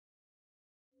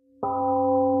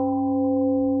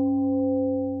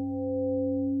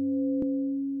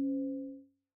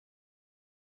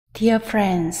Dear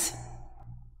friends,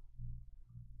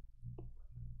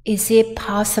 is it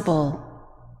possible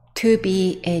to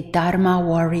be a Dharma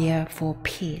warrior for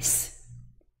peace?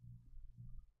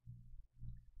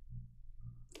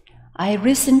 I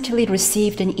recently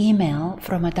received an email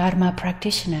from a Dharma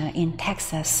practitioner in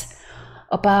Texas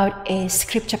about a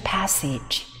scripture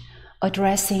passage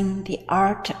addressing the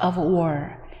art of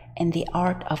war and the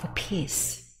art of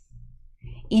peace.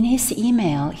 In his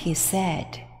email, he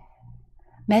said,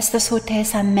 Master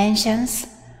Sotaesan mentions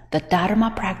the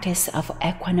Dharma practice of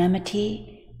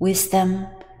equanimity, wisdom,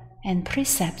 and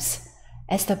precepts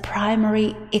as the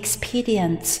primary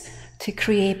expedients to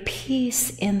create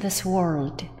peace in this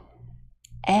world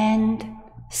and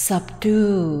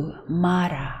subdue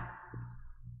Mara.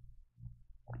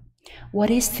 What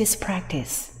is this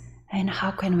practice, and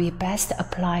how can we best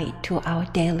apply it to our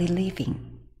daily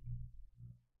living?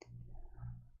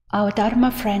 Our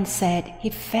Dharma friend said he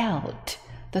felt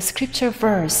the scripture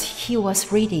verse he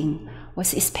was reading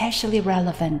was especially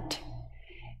relevant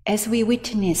as we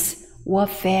witness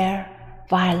warfare,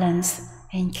 violence,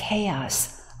 and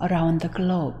chaos around the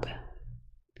globe.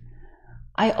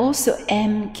 I also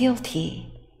am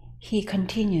guilty, he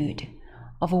continued,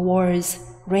 of wars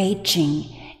raging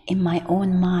in my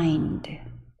own mind.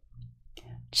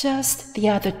 Just the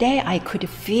other day, I could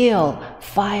feel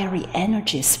fiery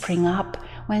energy spring up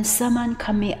when someone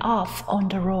cut me off on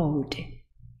the road.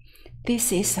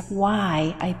 This is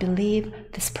why I believe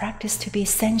this practice to be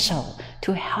essential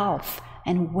to health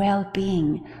and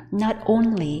well-being, not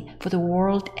only for the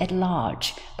world at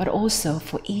large, but also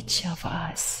for each of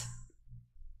us.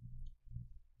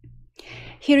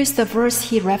 Here is the verse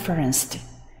he referenced.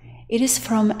 It is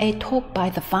from a talk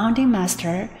by the founding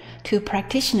master to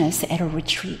practitioners at a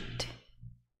retreat.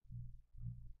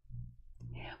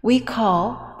 We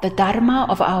call the Dharma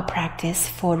of our practice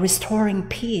for restoring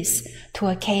peace to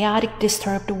a chaotic,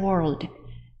 disturbed world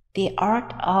the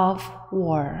art of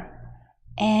war.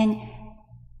 And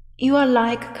you are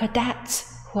like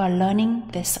cadets who are learning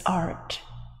this art.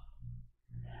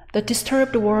 The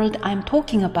disturbed world I'm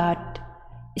talking about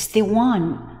is the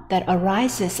one that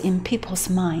arises in people's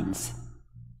minds.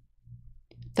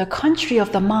 The country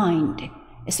of the mind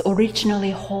is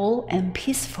originally whole and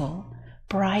peaceful,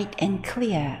 bright and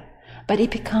clear, but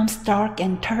it becomes dark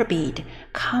and turbid,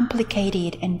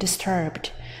 complicated and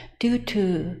disturbed due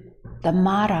to the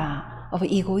Mara of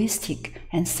egoistic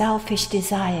and selfish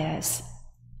desires.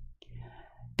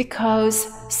 Because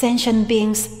sentient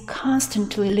beings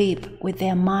constantly live with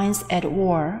their minds at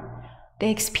war, they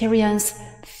experience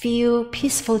few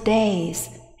peaceful days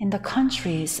in the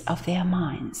countries of their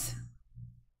minds.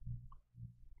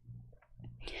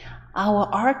 Our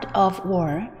art of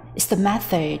war is the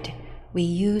method we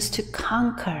use to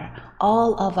conquer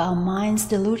all of our mind's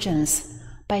delusions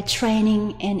by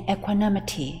training in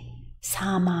equanimity,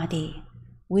 samadhi,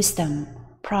 wisdom,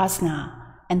 prajna,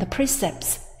 and the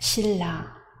precepts, shila.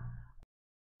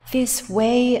 This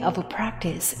way of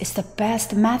practice is the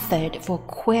best method for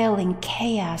quelling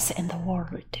chaos in the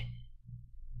world.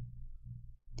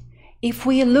 If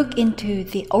we look into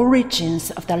the origins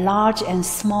of the large and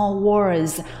small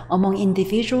wars among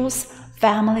individuals,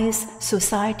 families,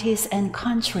 societies, and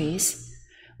countries,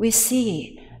 we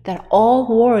see that all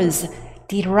wars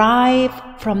derive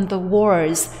from the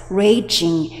wars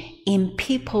raging in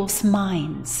people's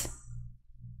minds.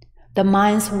 The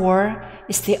mind's war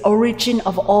is the origin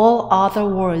of all other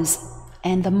wars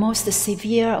and the most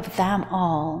severe of them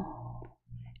all.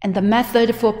 And the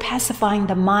method for pacifying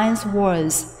the mind's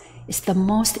wars is the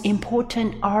most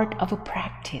important art of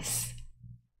practice.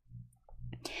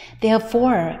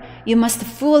 Therefore, you must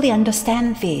fully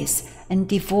understand this and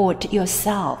devote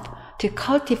yourself to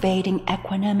cultivating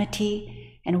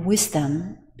equanimity and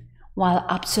wisdom while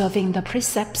observing the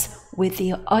precepts with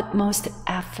the utmost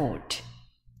effort.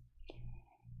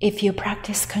 If you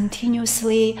practice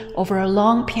continuously over a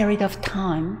long period of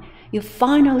time, you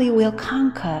finally will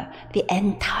conquer the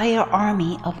entire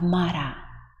army of Mara.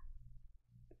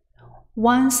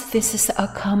 Once this is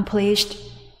accomplished,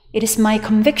 it is my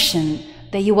conviction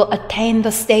that you will attain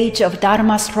the stage of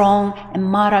Dharma strong and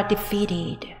Mara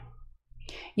defeated.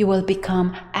 You will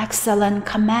become excellent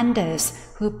commanders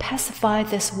who pacify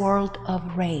this world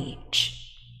of rage.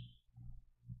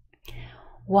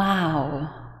 Wow!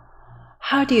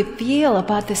 How do you feel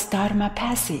about this Dharma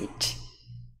passage?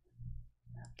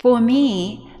 For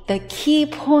me, the key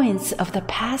points of the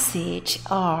passage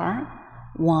are: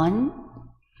 1.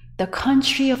 The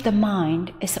country of the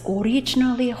mind is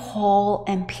originally whole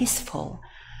and peaceful,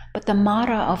 but the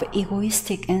Mara of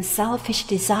egoistic and selfish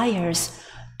desires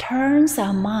turns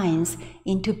our minds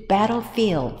into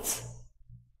battlefields.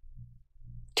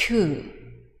 2.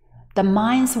 The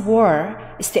mind's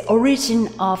war is the origin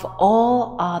of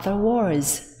all other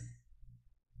wars.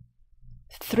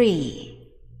 3.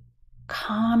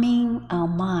 Calming our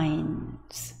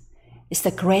minds is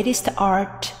the greatest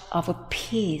art of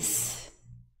peace.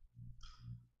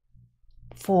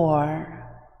 4.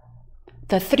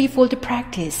 The threefold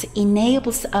practice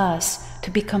enables us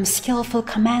to become skillful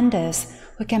commanders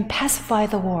who can pacify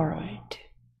the world.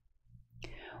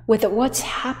 With what's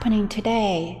happening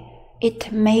today,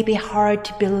 it may be hard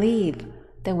to believe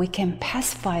that we can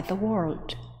pacify the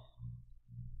world.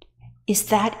 Is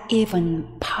that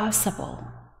even possible?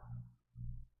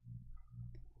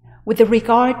 With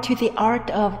regard to the art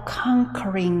of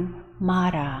conquering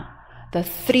Mara, the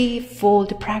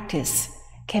threefold practice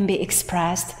can be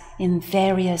expressed in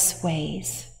various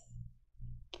ways: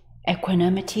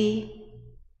 equanimity,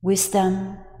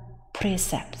 wisdom,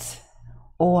 precepts,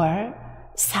 or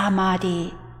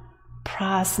samadhi,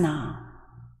 prasna,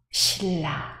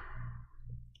 shila,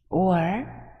 or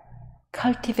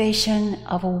cultivation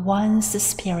of one's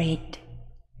spirit,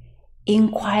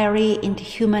 inquiry into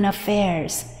human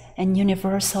affairs and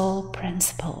universal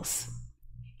principles,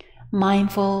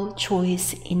 mindful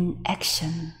choice in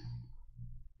action,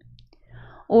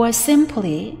 or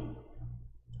simply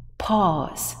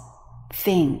pause,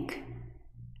 think,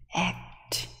 act.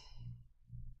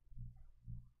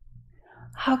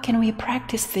 How can we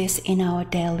practice this in our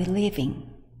daily living?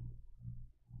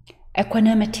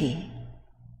 Equanimity.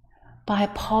 By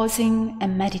pausing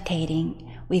and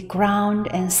meditating, we ground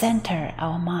and center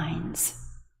our minds.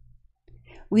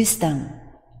 Wisdom.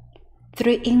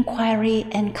 Through inquiry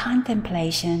and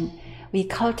contemplation, we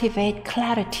cultivate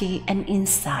clarity and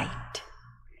insight.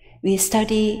 We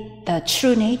study the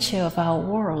true nature of our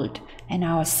world and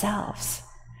ourselves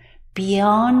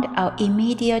beyond our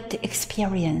immediate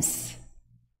experience.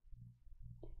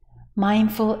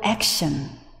 Mindful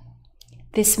action.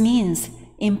 This means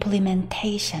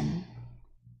implementation.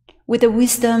 With the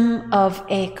wisdom of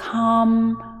a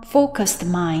calm, focused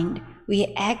mind,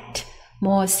 we act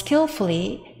more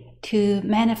skillfully to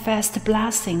manifest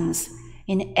blessings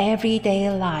in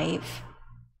everyday life.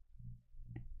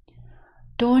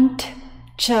 Don't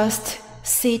just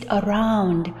sit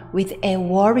around with a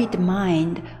worried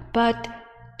mind, but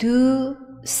do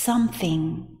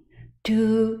something.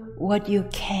 Do what you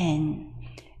can.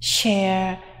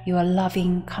 Share your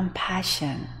loving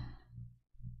compassion.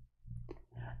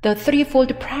 The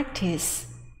threefold practice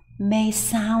may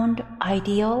sound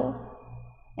ideal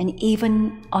and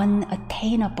even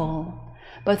unattainable,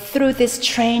 but through this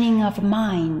training of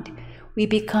mind, we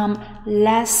become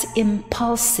less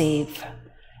impulsive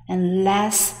and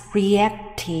less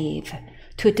reactive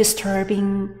to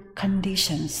disturbing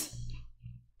conditions.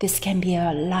 This can be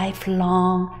a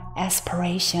lifelong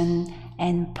aspiration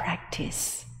and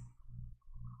practice.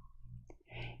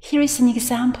 Here is an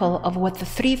example of what the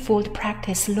threefold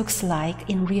practice looks like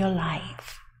in real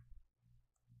life.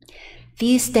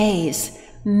 These days,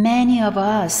 many of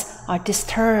us are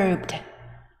disturbed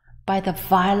by the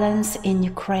violence in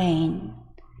Ukraine.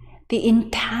 The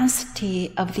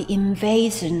intensity of the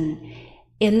invasion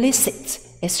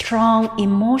elicits a strong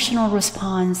emotional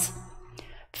response,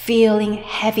 feeling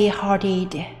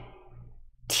heavy-hearted,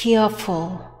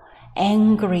 tearful,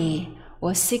 angry,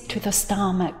 or sick to the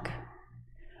stomach.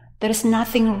 There is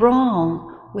nothing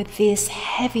wrong with these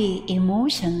heavy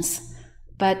emotions,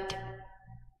 but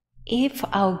if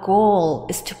our goal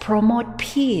is to promote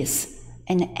peace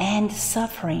and end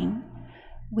suffering,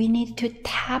 we need to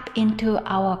tap into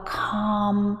our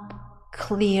calm,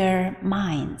 clear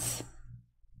minds.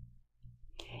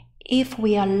 If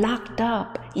we are locked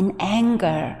up in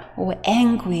anger or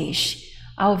anguish,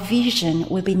 our vision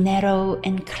will be narrow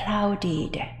and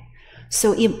clouded.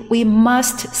 So we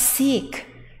must seek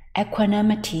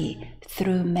equanimity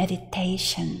through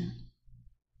meditation.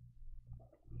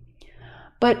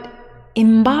 But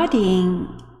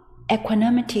embodying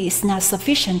equanimity is not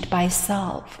sufficient by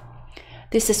itself.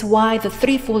 This is why the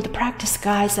threefold practice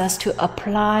guides us to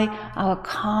apply our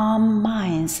calm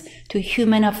minds to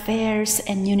human affairs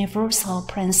and universal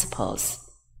principles.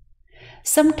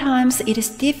 Sometimes it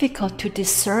is difficult to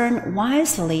discern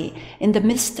wisely in the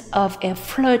midst of a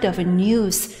flood of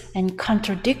news and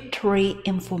contradictory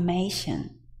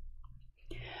information.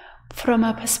 From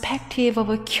a perspective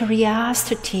of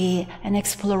curiosity and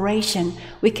exploration,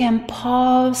 we can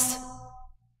pause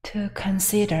to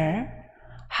consider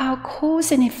how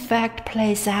cause and effect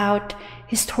plays out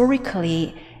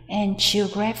historically and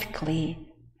geographically,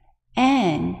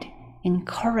 and in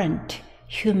current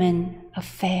human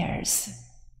affairs.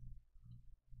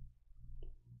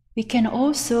 We can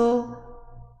also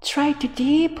try to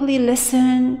deeply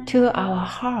listen to our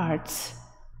hearts,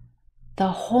 the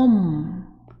home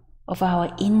of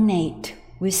our innate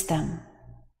wisdom.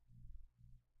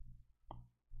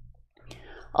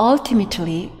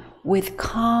 Ultimately, with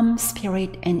calm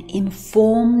spirit and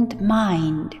informed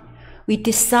mind, we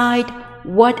decide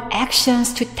what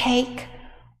actions to take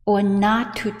or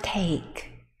not to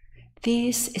take.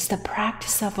 This is the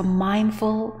practice of a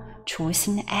mindful choice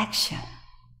in action.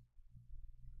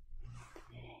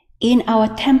 In our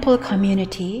temple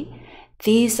community,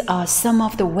 these are some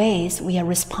of the ways we are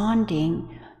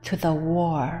responding to the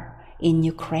war in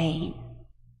Ukraine.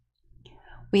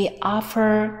 We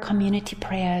offer community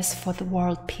prayers for the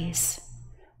world peace.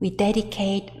 We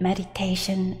dedicate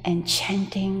meditation and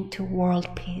chanting to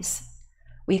world peace.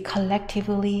 We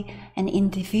collectively and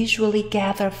individually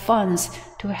gather funds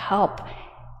to help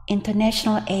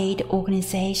international aid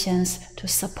organizations to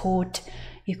support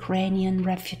Ukrainian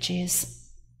refugees.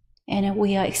 And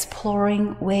we are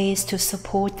exploring ways to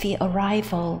support the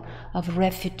arrival of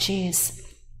refugees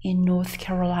in North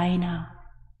Carolina.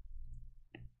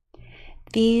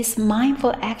 These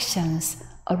mindful actions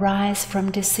arise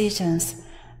from decisions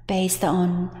based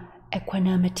on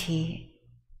equanimity,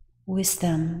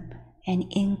 wisdom, and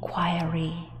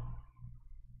inquiry.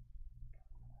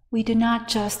 We do not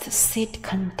just sit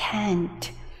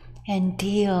content and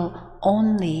deal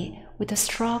only with the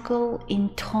struggle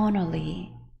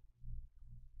internally.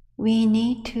 We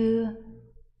need to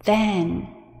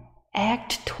then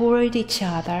act toward each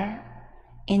other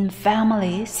in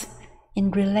families,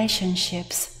 in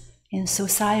relationships, in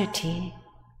society,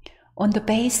 on the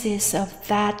basis of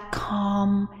that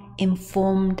calm,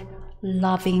 informed,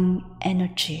 loving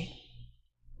energy,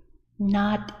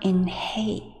 not in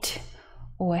hate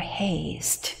or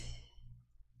haste.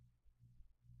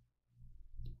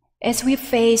 As we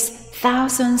face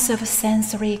thousands of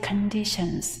sensory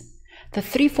conditions, the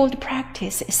threefold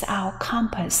practice is our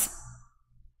compass.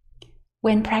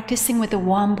 When practicing with the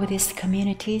Won Buddhist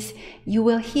communities, you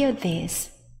will hear this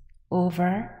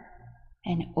over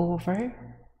and over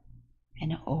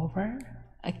and over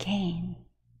again.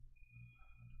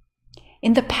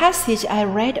 In the passage I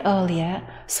read earlier,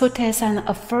 Sotaesan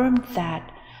affirmed that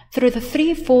through the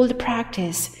threefold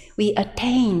practice, we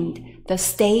attained the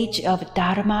stage of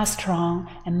dharma strong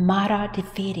and mara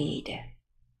defeated.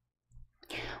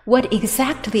 What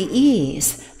exactly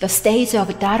is the stage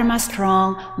of dharma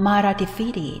strong, mara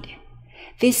defeated?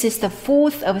 This is the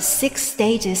fourth of 6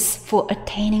 stages for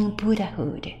attaining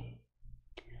Buddhahood.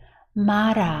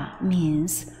 Mara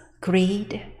means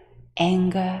greed,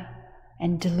 anger,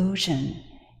 and delusion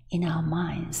in our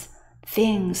minds,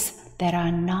 things that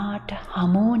are not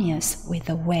harmonious with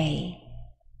the way.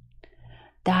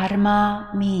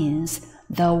 Dharma means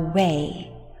the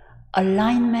way,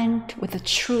 alignment with the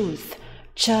truth,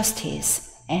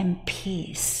 justice, and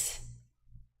peace.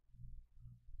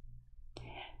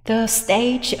 The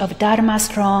stage of dharma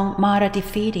strong, mara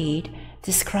defeated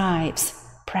describes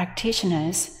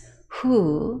practitioners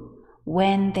who,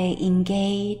 when they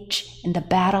engage in the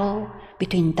battle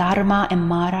between dharma and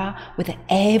mara with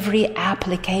every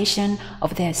application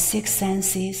of their 6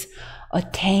 senses,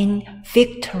 attain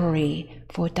victory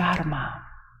for dharma.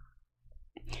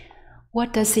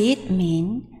 What does it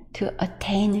mean to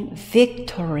attain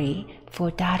victory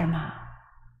for dharma?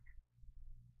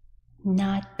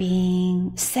 Not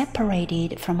being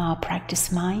separated from our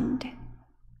practice mind,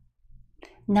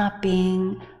 not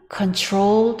being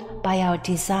controlled by our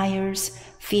desires,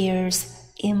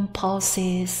 fears,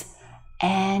 impulses,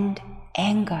 and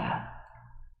anger.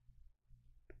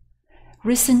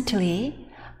 Recently,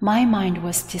 my mind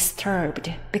was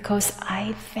disturbed because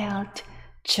I felt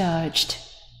judged,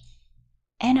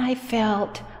 and I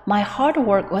felt my hard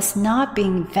work was not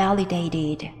being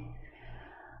validated.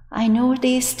 I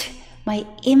noticed my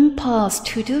impulse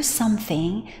to do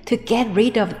something to get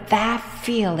rid of that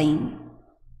feeling.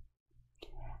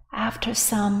 After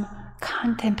some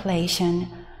contemplation,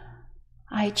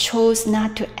 I chose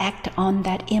not to act on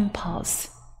that impulse.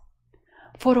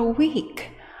 For a week,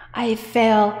 I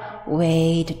felt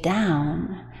weighed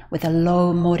down with a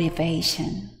low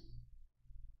motivation.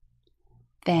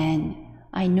 Then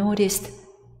I noticed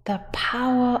the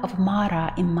power of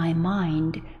mara in my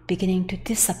mind beginning to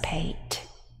dissipate.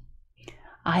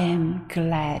 I am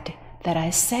glad that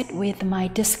I sat with my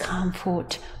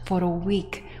discomfort for a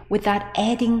week without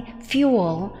adding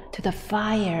fuel to the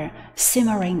fire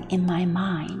simmering in my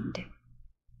mind.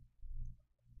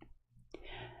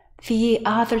 The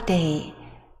other day,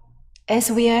 as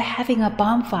we are having a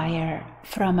bonfire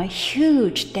from a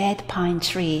huge dead pine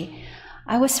tree,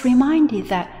 I was reminded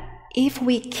that if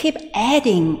we keep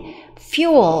adding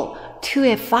fuel to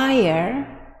a fire,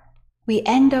 we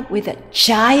end up with a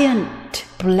giant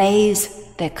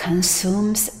blaze that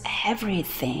consumes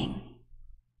everything.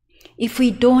 If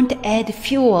we don't add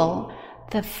fuel,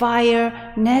 the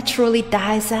fire naturally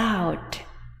dies out.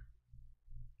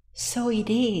 So it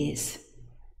is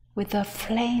with the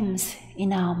flames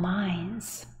in our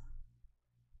minds.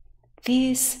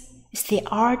 This is the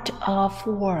art of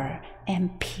war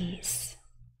and peace.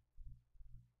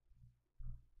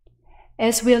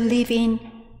 As we live in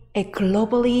a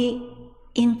globally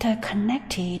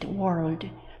interconnected world,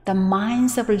 the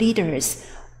minds of leaders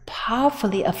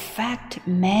powerfully affect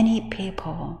many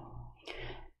people.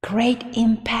 Great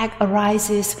impact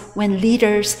arises when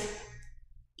leaders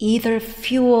either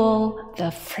fuel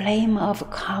the flame of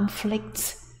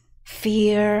conflicts,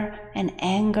 fear, and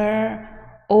anger,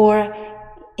 or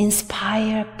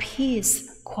inspire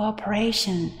peace,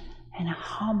 cooperation, and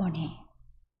harmony.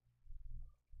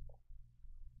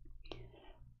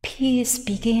 Peace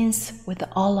begins with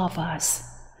all of us.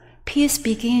 Peace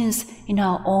begins in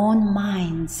our own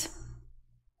minds.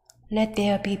 Let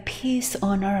there be peace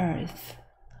on earth.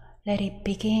 Let it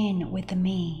begin with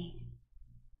me.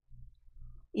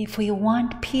 If we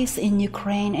want peace in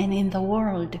Ukraine and in the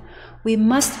world, we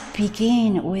must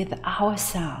begin with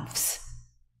ourselves.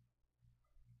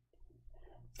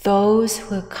 Those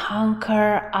who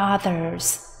conquer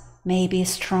others may be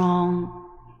strong.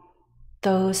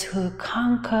 Those who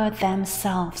conquer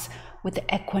themselves with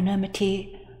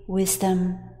equanimity,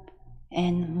 wisdom,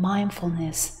 and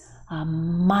mindfulness are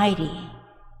mighty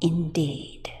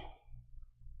indeed.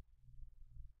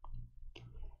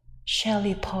 Shall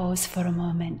we pause for a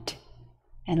moment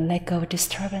and let go of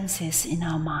disturbances in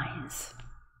our minds?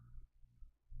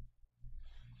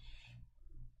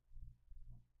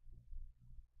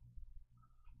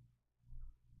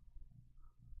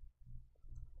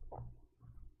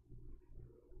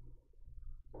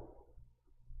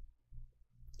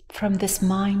 From this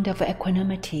mind of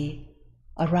equanimity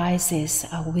arises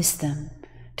our wisdom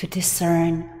to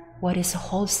discern what is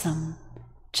wholesome,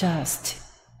 just,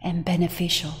 and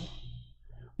beneficial.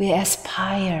 We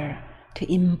aspire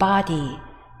to embody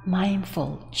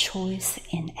mindful choice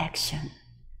in action.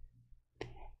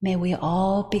 May we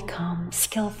all become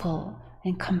skillful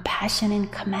and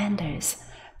compassionate commanders,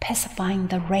 pacifying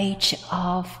the rage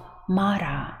of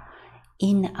Mara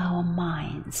in our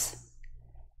minds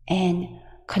and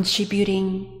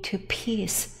contributing to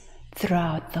peace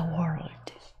throughout the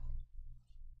world.